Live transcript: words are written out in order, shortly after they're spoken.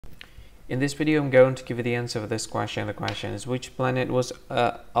In this video, I'm going to give you the answer of this question. The question is, which planet was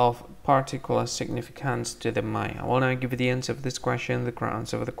of particular significance to the Maya? I want to give you the answer of this question. The correct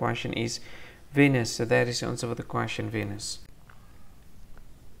answer of the question is Venus. So that is the answer of the question, Venus.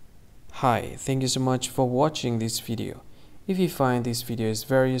 Hi, thank you so much for watching this video. If you find this video is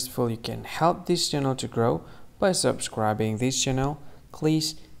very useful, you can help this channel to grow by subscribing this channel.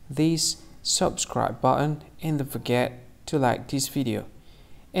 Please this subscribe button and don't forget to like this video.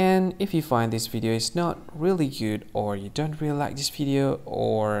 And if you find this video is not really good, or you don't really like this video,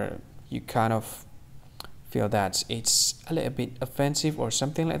 or you kind of feel that it's a little bit offensive or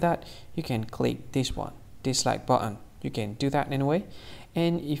something like that, you can click this one, dislike button. You can do that anyway.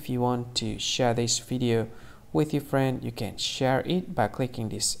 And if you want to share this video with your friend, you can share it by clicking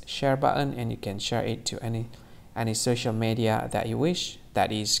this share button, and you can share it to any social media that you wish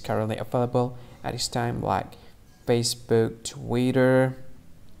that is currently available at this time, like Facebook, Twitter,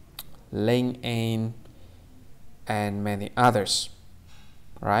 LinkedIn, and many others,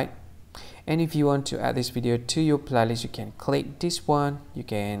 right? And if you want to add this video to your playlist, you can click this one. You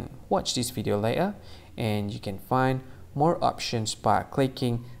can watch this video later, and you can find more options by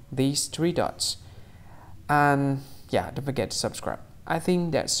clicking these three dots. And yeah, don't forget to subscribe. I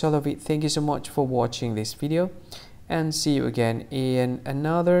think that's all of it. Thank you so much for watching this video, and see you again in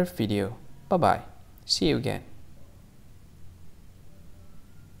another video. Bye bye. See you again.